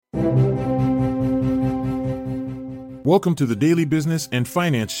Welcome to the Daily Business and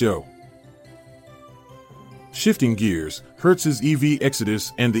Finance Show. Shifting gears, Hertz's EV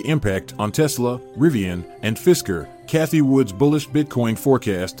exodus and the impact on Tesla, Rivian, and Fisker, Cathie Wood's bullish Bitcoin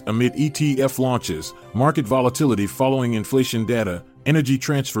forecast amid ETF launches, market volatility following inflation data, Energy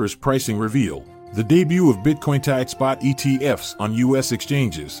Transfer's pricing reveal, the debut of Bitcoin-tied spot ETFs on U.S.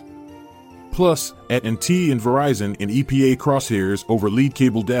 exchanges. Plus, AT&T and Verizon in EPA crosshairs over lead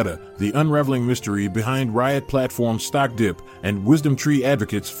cable data, the unraveling mystery behind Riot Platform's stock dip, and wisdom tree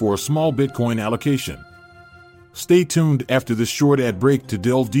advocates for a small Bitcoin allocation. Stay tuned after this short ad break to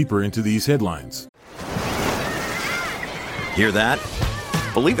delve deeper into these headlines. Hear that?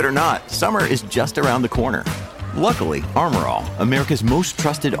 Believe it or not, summer is just around the corner. Luckily, Armor All, America's most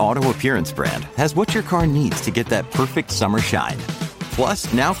trusted auto appearance brand, has what your car needs to get that perfect summer shine.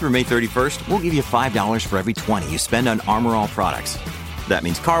 Plus, now through May 31st, we'll give you $5 for every $20 you spend on Armor All products. That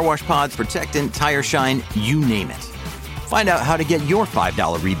means car wash pods, protectant, tire shine, you name it. Find out how to get your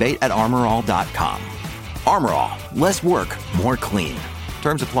 $5 rebate at armorall.com. Armor All, less work, more clean.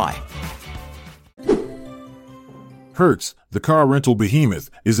 Terms apply. Hertz, the car rental behemoth,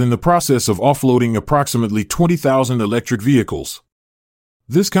 is in the process of offloading approximately 20,000 electric vehicles.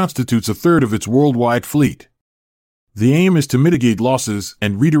 This constitutes a third of its worldwide fleet. The aim is to mitigate losses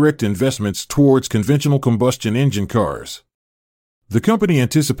and redirect investments towards conventional combustion engine cars. The company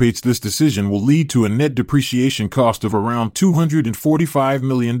anticipates this decision will lead to a net depreciation cost of around $245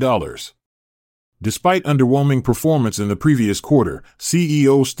 million. Despite underwhelming performance in the previous quarter,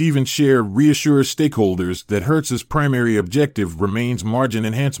 CEO Stephen Scher reassures stakeholders that Hertz's primary objective remains margin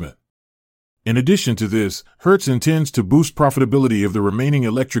enhancement. In addition to this, Hertz intends to boost profitability of the remaining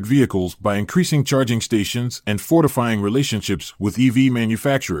electric vehicles by increasing charging stations and fortifying relationships with EV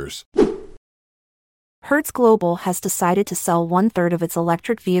manufacturers. Hertz Global has decided to sell one-third of its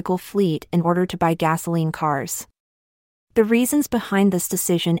electric vehicle fleet in order to buy gasoline cars. The reasons behind this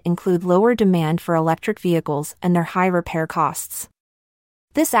decision include lower demand for electric vehicles and their high repair costs.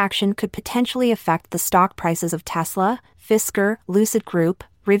 This action could potentially affect the stock prices of Tesla, Fisker, Lucid Group,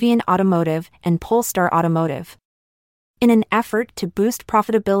 Rivian Automotive, and Polestar Automotive. In an effort to boost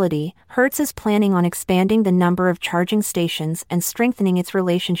profitability, Hertz is planning on expanding the number of charging stations and strengthening its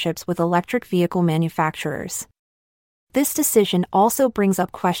relationships with electric vehicle manufacturers. This decision also brings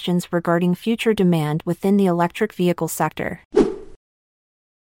up questions regarding future demand within the electric vehicle sector.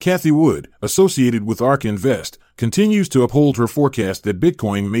 Cathie Wood, associated with ARK Invest, continues to uphold her forecast that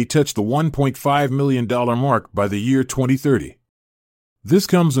Bitcoin may touch the $1.5 million mark by the year 2030. This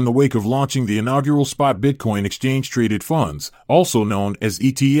comes in the wake of launching the inaugural spot Bitcoin exchange-traded funds, also known as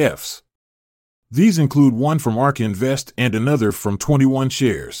ETFs. These include one from ARK Invest and another from 21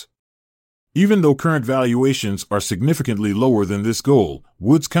 Shares. Even though current valuations are significantly lower than this goal,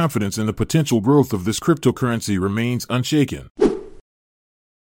 Wood's confidence in the potential growth of this cryptocurrency remains unshaken.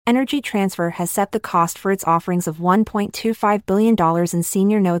 Energy Transfer has set the cost for its offerings of $1.25 billion in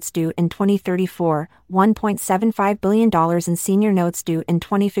senior notes due in 2034, $1.75 billion in senior notes due in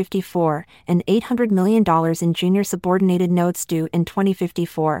 2054, and $800 million in junior subordinated notes due in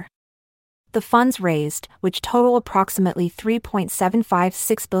 2054. The funds raised, which total approximately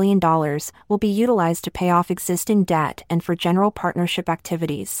 $3.756 billion, will be utilized to pay off existing debt and for general partnership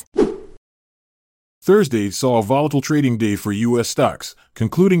activities. Thursday saw a volatile trading day for U.S. stocks,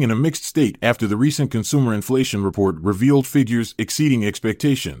 concluding in a mixed state after the recent consumer inflation report revealed figures exceeding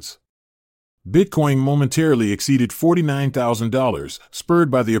expectations. Bitcoin momentarily exceeded $49,000,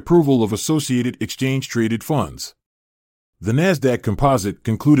 spurred by the approval of associated exchange-traded funds. The Nasdaq Composite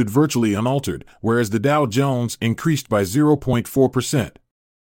concluded virtually unaltered, whereas the Dow Jones increased by 0.4%.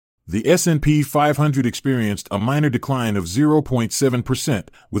 The S&P 500 experienced a minor decline of 0.7%,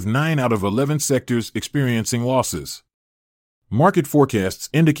 with 9 out of 11 sectors experiencing losses. Market forecasts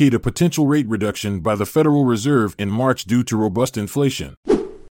indicate a potential rate reduction by the Federal Reserve in March due to robust inflation.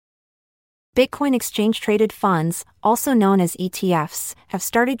 Bitcoin exchange-traded funds, also known as ETFs, have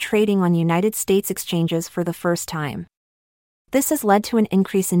started trading on United States exchanges for the first time. This has led to an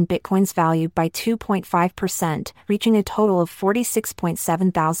increase in Bitcoin's value by 2.5%, reaching a total of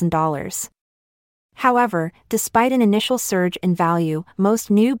 $46.7 thousand. However, despite an initial surge in value, most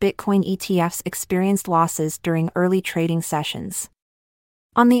new Bitcoin ETFs experienced losses during early trading sessions.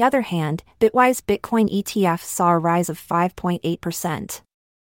 On the other hand, Bitwise Bitcoin ETF saw a rise of 5.8%.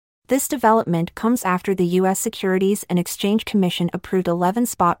 This development comes after the U.S. Securities and Exchange Commission approved 11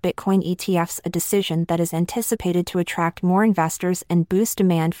 spot Bitcoin ETFs, a decision that is anticipated to attract more investors and boost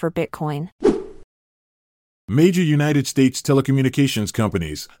demand for Bitcoin. Major United States telecommunications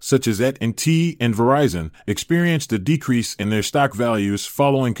companies, such as AT&T and Verizon, experienced a decrease in their stock values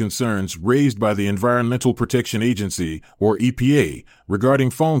following concerns raised by the Environmental Protection Agency, or EPA, regarding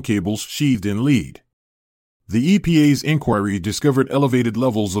phone cables sheathed in lead. The EPA's inquiry discovered elevated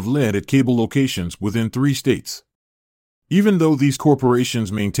levels of lead at cable locations within 3 states. Even though these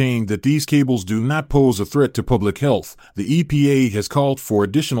corporations maintain that these cables do not pose a threat to public health, the EPA has called for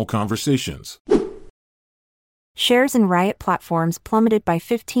additional conversations. Shares in Riot Platforms plummeted by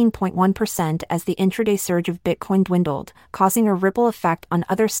 15.1% as the intraday surge of Bitcoin dwindled, causing a ripple effect on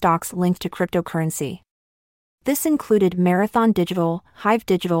other stocks linked to cryptocurrency. This included Marathon Digital, Hive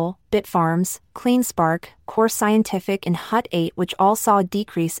Digital, Bitfarms, CleanSpark, Core Scientific and Hut 8, which all saw a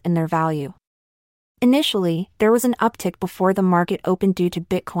decrease in their value. Initially, there was an uptick before the market opened due to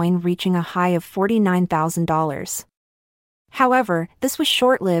Bitcoin reaching a high of $49,000. However, this was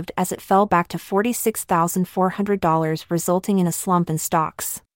short-lived as it fell back to $46,400, resulting in a slump in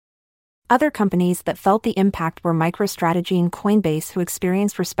stocks. Other companies that felt the impact were MicroStrategy and Coinbase, who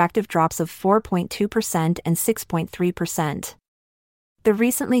experienced respective drops of 4.2% and 6.3%. The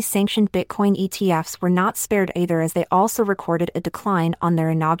recently sanctioned Bitcoin ETFs were not spared either, as they also recorded a decline on their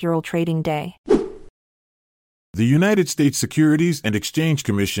inaugural trading day. The United States Securities and Exchange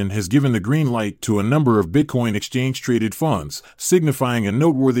Commission has given the green light to a number of Bitcoin exchange-traded funds, signifying a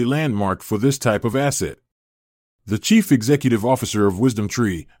noteworthy landmark for this type of asset. The Chief Executive Officer of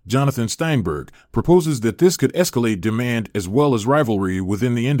WisdomTree, Jonathan Steinberg, proposes that this could escalate demand as well as rivalry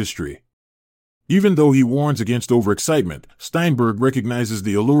within the industry. Even though he warns against overexcitement, Steinberg recognizes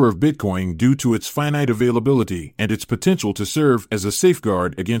the allure of Bitcoin due to its finite availability and its potential to serve as a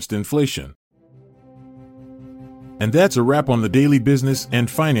safeguard against inflation. And that's a wrap on the Daily Business and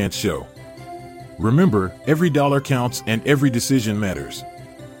Finance Show. Remember, every dollar counts and every decision matters.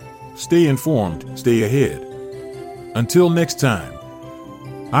 Stay informed, stay ahead. Until next time,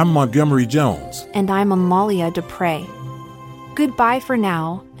 I'm Montgomery Jones. And I'm Amalia Dupre. Goodbye for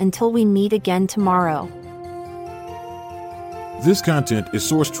now, until we meet again tomorrow. This content is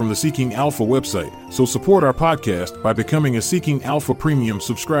sourced from the Seeking Alpha website, so support our podcast by becoming a Seeking Alpha Premium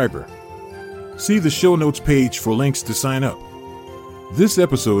subscriber. See the show notes page for links to sign up. This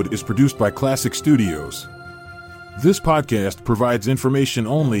episode is produced by Classic Studios. This podcast provides information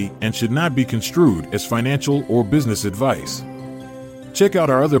only and should not be construed as financial or business advice. Check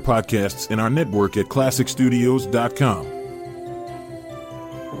out our other podcasts in our network at classicstudios.com.